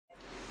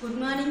Good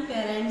morning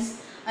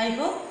parents. I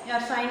hope you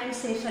are fine and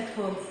safe at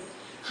home.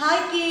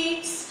 Hi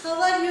kids,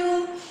 how are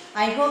you?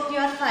 I hope you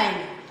are fine.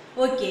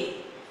 Okay,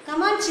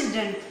 come on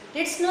children,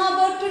 let's know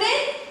about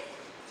today.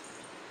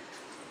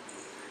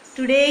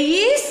 Today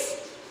is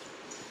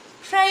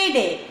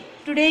Friday.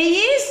 Today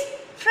is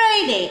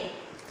Friday.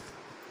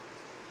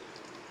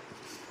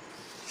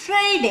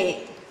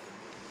 Friday.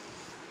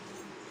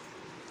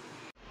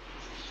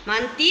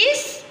 Month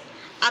is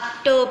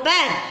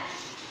October.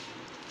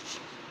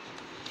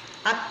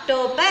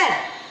 October.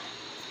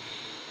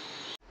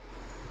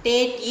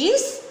 Date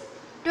is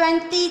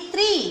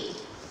 23.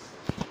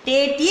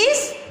 Date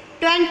is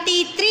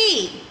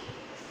 23.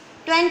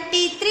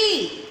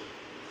 23.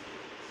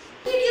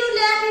 Did you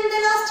learn in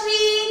the last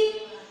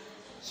week?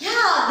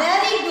 Yeah,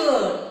 very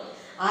good.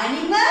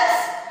 Animals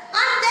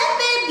and their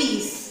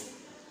babies.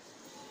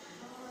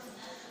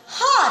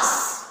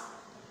 Horse.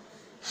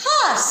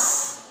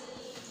 Horse.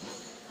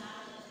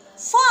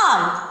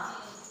 Fall.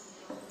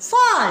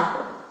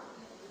 Fall.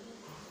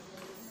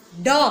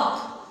 Dog.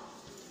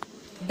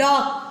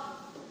 Dog.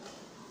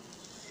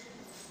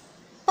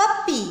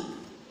 Puppy.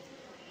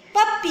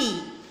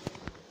 Puppy.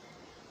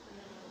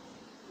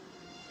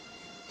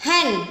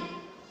 Hen.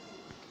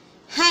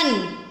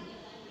 Hen.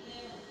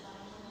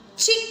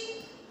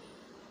 Chick.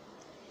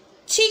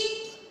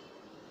 Chick.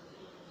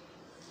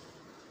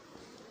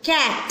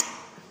 Cat.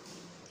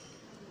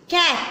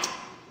 Cat.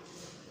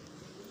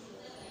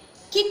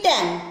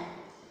 Kitten.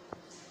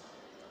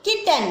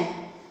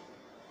 Kitten.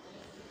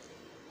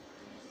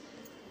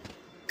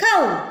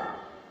 Cow.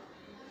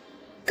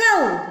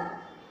 Cow.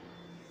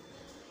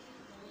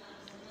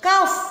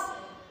 Calf.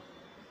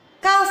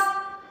 Calf.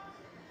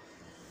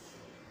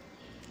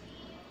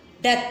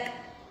 Duck.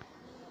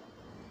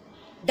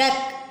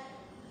 Duck.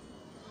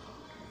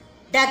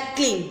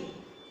 Duckling.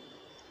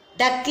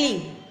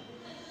 Duckling.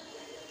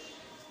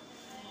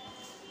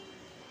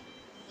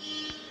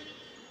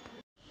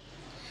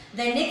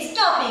 The next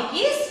topic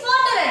is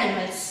water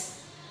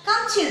animals.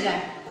 Come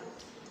children.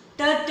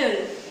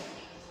 Turtle.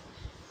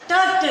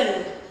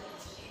 Turtle.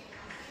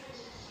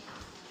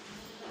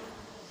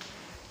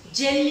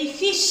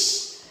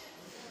 Jellyfish.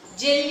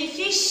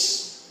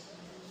 Jellyfish.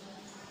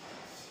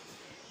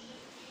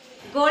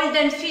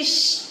 Golden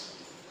fish.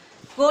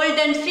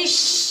 Golden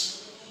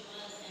fish.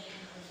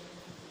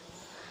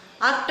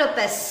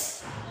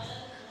 Octopus.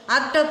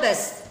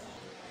 Octopus.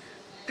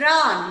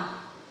 Prawn.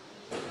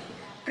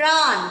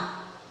 Prawn.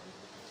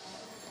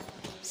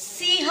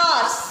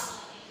 Seahorse.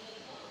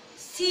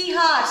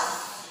 Seahorse.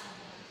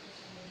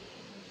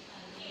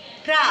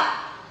 Crab.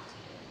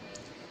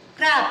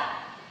 Crab.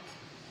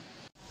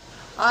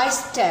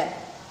 Oyster.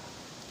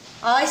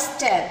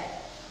 Oyster.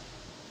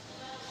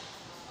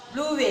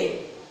 Blue whale.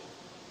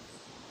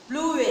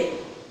 Blue whale.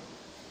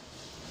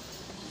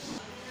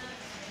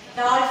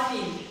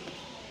 Dolphin.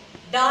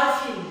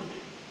 Dolphin.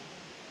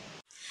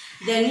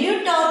 The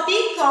new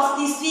topic of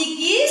this week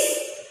is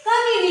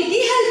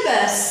community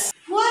helpers.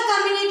 Who are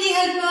community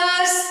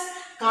helpers?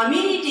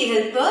 Community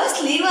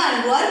helpers live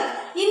and work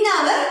in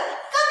our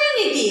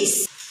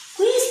communities.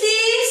 Who is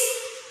this?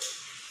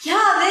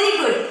 Yeah, very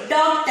good.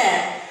 Doctor.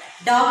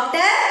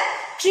 Doctor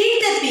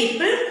treat the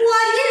people who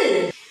are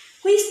ill.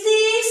 Who is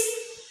this?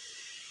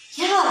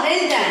 Yeah,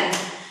 well done.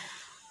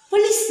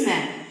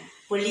 Policeman.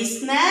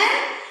 Policeman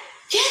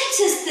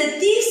catches the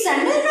thieves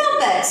and the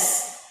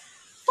robbers.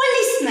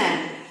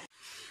 Policeman.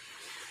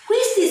 Who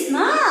is this,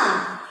 ma?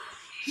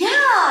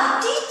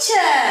 Yeah,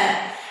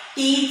 teacher.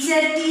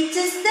 Teacher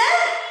teaches the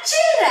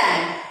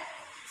children.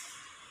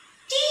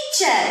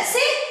 Teacher.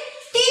 Say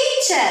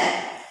teacher.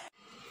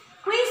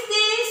 Who is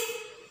this?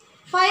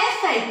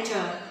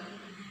 Firefighter.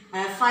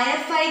 A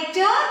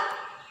firefighter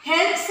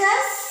helps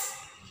us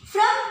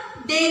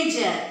from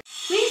danger.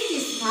 Who is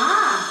this,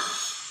 ma?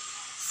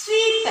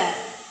 Sweeper.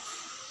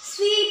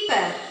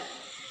 Sweeper.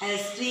 A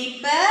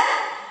sweeper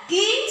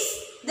cleans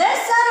the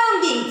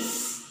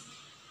surroundings.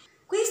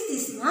 Who is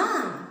this,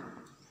 ma?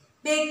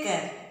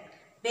 Baker.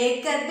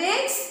 Baker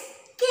bakes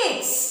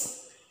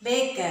cakes.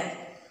 Baker.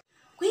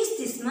 Who is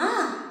this,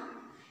 ma?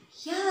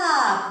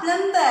 Yeah,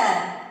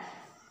 plumber.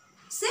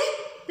 Say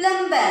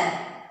plumber.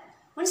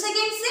 Once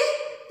again say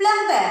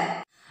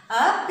plumber.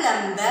 A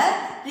plumber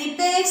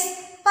repairs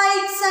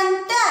pipes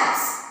and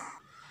taps.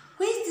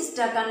 Who is this,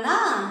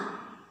 Takana?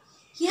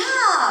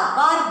 Yeah,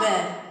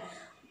 barber.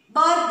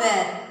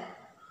 Barber.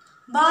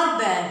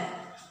 Barber.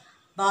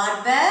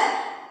 Barber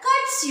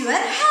cuts your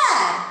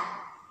hair.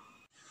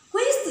 Who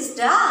is this,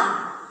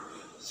 da?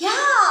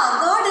 Yeah,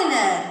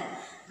 gardener.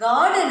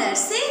 Gardener.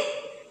 Say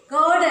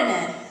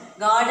gardener.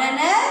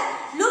 Gardener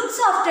looks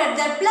after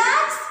the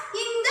plants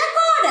in the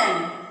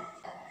garden.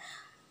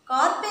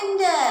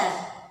 Carpenter.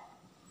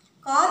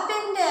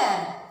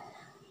 Carpenter.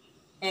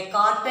 A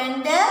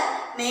carpenter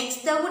makes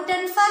the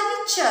wooden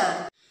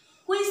furniture.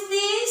 Who is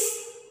this?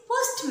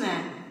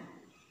 Postman.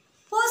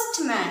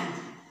 Postman.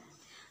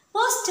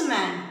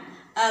 Postman.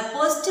 A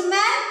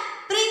postman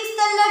brings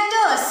the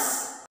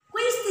letters. Who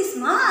is this,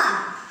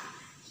 ma?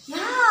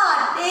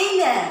 Yeah,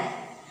 tailor.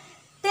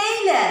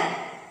 Tailor.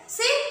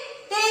 Say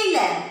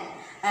tailor.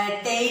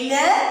 A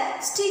tailor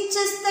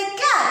stitches the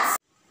clothes.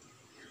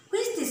 Who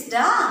is this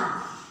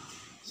dog?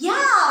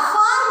 Yeah,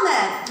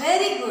 farmer.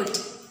 Very good.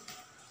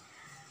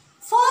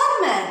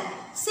 Farmer.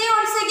 Say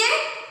once again.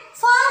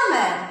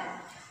 Farmer.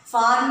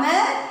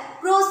 Farmer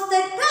grows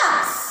the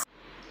crops.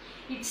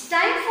 It's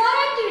time for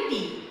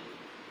activity.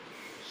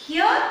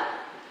 Here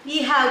we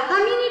have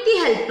community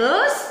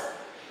helpers.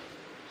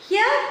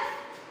 Here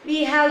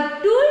we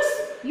have tools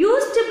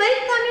used by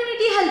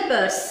community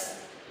helpers.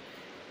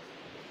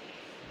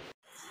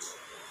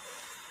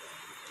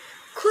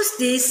 Who's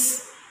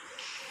this?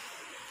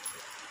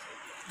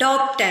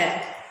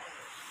 Doctor.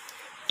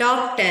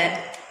 Doctor.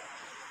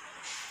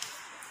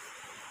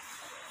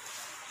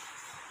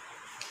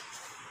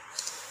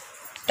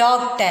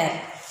 Doctor.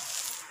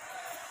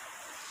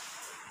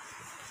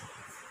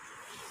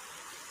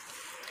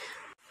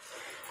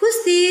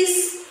 Who's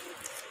this?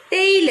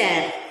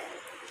 Tailor.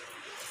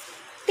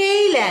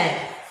 Tailor.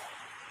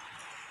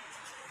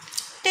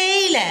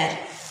 Tailor.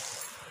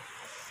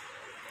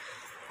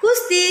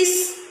 Who's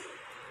this?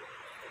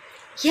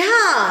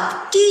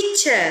 Yeah,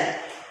 teacher.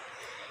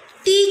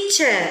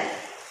 Teacher.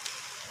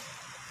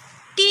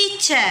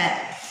 Teacher.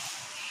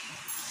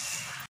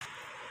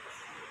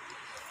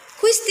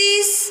 Who is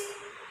this?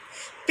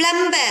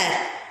 Plumber.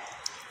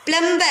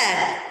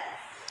 Plumber.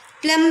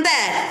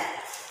 Plumber.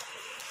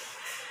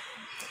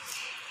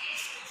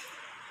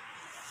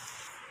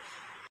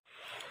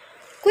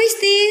 Who is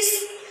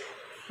this?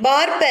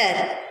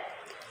 Barber.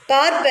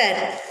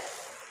 Barber.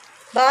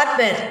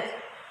 Barber.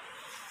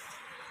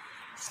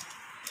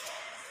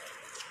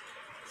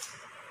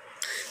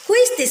 Who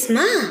is this,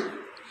 ma?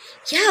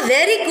 Yeah,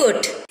 very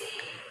good.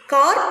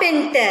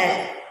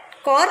 Carpenter.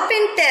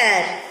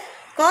 Carpenter.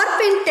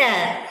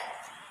 Carpenter.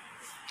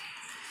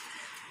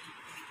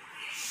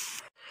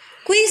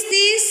 Who is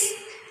this?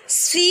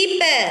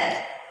 Sweeper.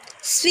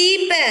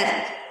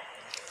 Sweeper.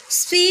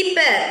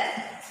 Sweeper.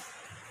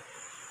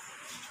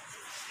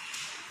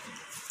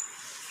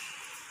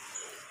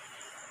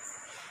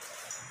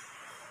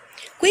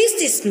 Who is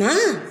this, ma?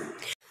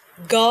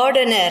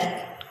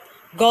 Gardener.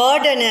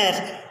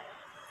 Gardener.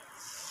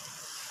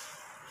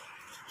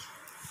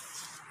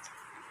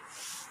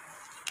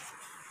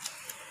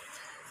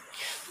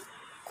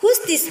 Who's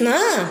this, ma?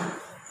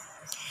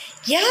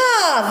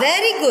 Yeah,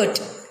 very good.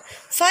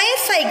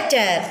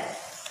 Firefighter.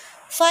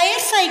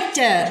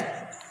 Firefighter.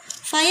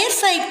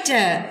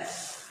 Firefighter.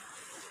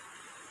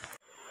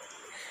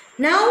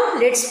 Now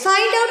let's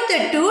find out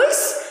the tools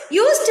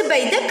used by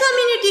the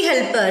community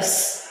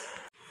helpers.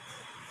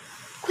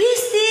 Who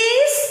is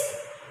this?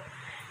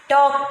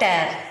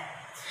 Doctor.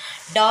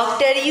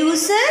 Doctor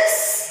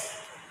uses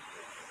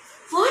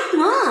what,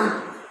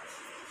 ma?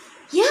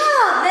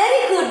 Yeah,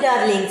 very good,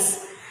 darlings.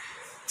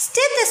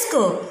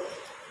 Stethoscope.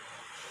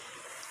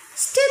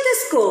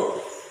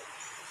 Stethoscope.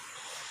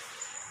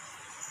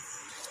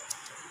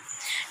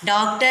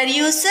 Doctor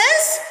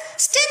uses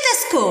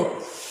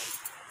stethoscope.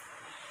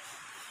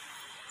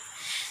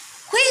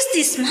 Who is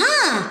this,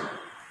 ma?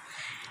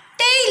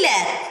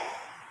 Tailor.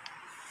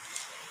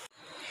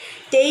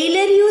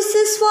 Tailor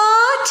uses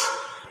what?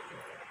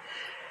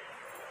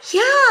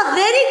 Yeah,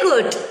 very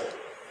good.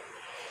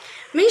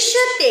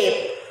 Measure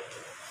tape.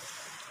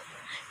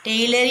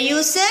 Tailor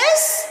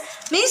uses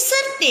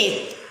measure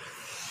tape.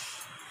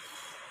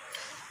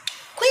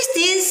 Who is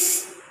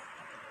this?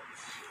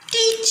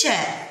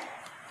 Teacher.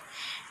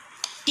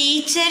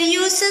 Teacher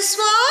uses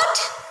what?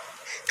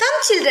 Come,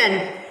 children.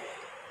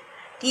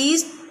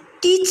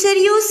 Teacher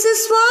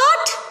uses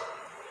what?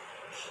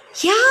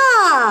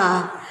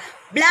 Yeah.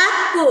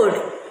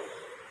 Blackboard.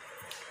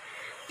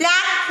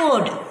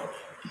 Blackboard.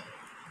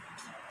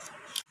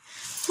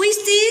 Who is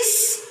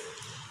this?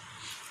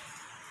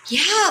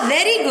 Yeah,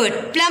 very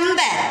good.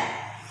 Plumber.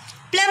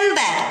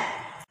 Plumber.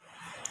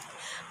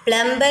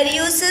 Plumber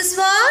uses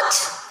what?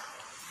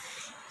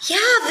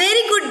 Yeah,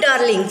 very good,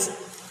 darlings.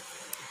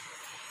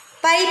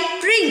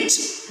 Pipe print.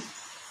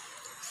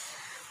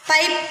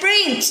 Pipe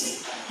print.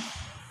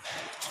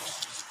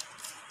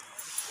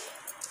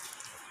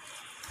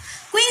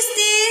 Who is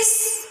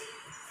this?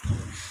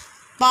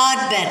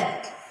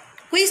 Barber.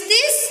 Who is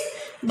this?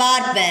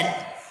 Barber.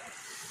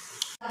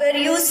 Barber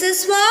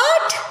uses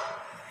what?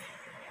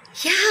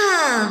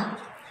 Yeah,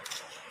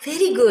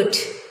 very good.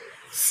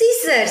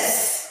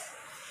 Scissors.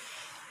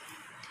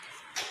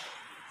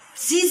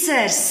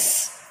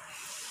 Scissors.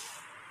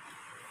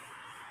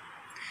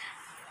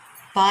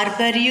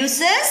 Barber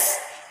uses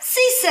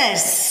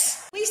scissors.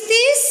 Who is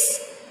this?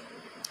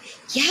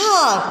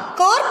 Yeah,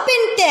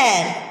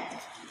 carpenter.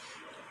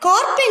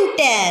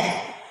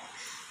 Carpenter.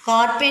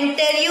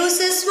 Carpenter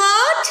uses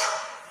what?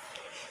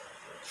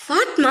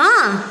 What,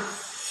 ma?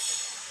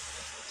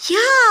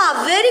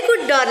 Yeah, very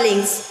good,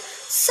 darlings.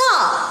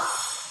 Saw.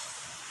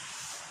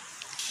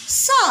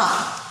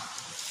 Saw.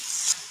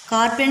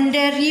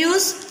 Carpenter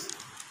use.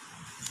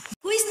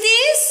 Who is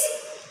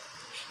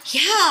this?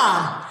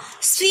 Yeah,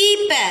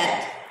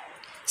 sweeper.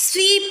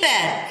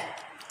 Sweeper.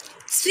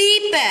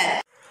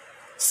 Sweeper.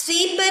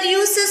 Sweeper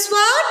uses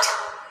what?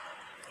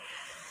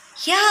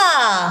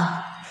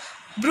 Yeah,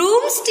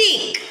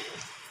 broomstick.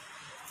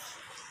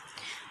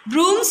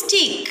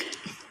 broomstick.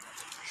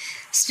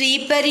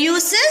 Sweeper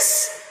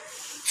uses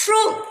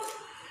broom.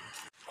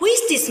 Who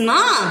is this,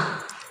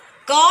 ma?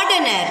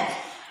 Gardener.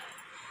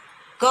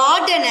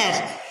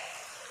 Gardener.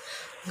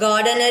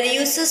 Gardener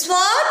uses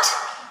what?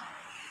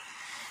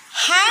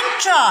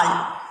 Hand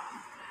trowel.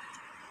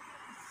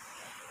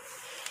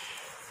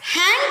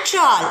 Hand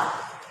trowel.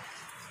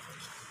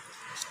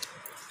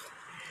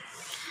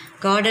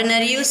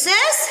 Gardener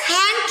uses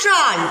hand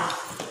trowel.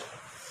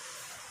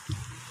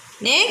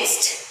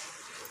 Next,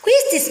 who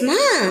is this, ma?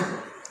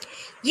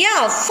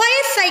 Yeah,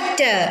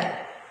 firefighter.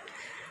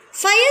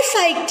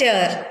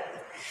 Firefighter.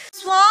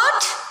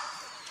 What?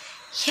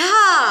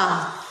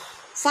 Yeah,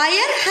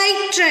 fire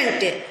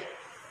hydrant.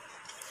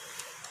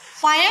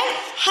 Fire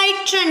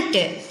hydrant.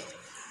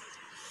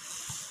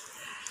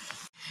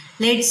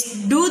 Let's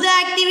do the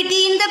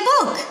activity in the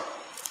book.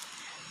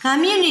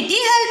 Community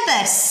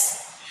helpers.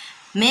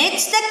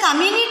 Match the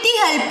community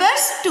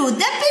helpers to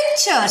the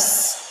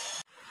pictures.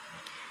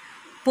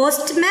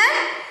 Postman.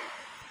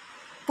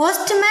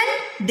 Postman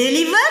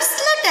delivers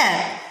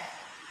letter.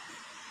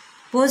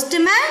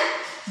 Postman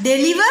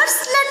delivers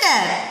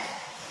letter.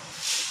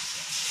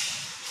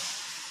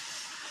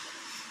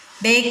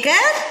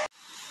 Baker.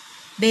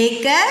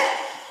 Baker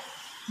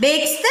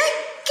bakes the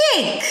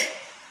cake.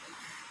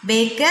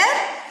 Baker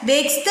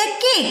bakes the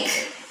cake.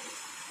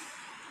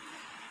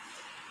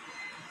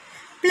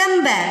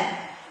 Plumber.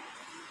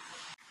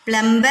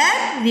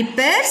 Plumber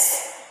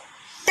repairs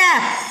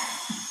tap.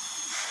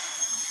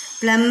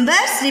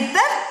 Plumbers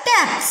repair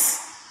taps.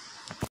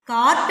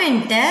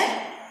 Carpenter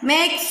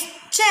makes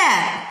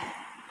chair.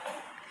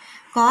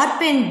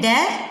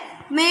 Carpenter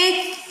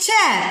makes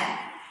chair.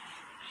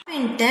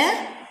 Carpenter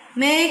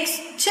makes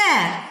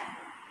chair.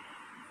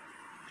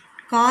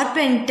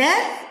 Carpenter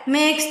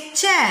makes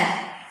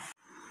chair.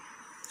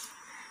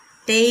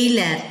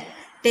 Tailor.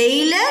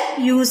 Tailor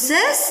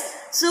uses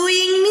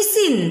sewing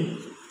machine.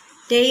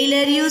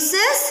 Tailor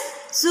uses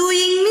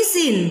sewing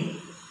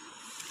machine.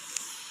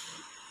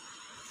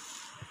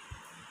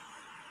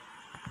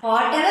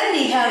 Whatever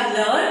we have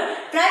learned,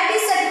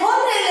 practice at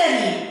home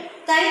regularly.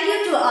 Thank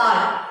you to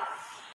all.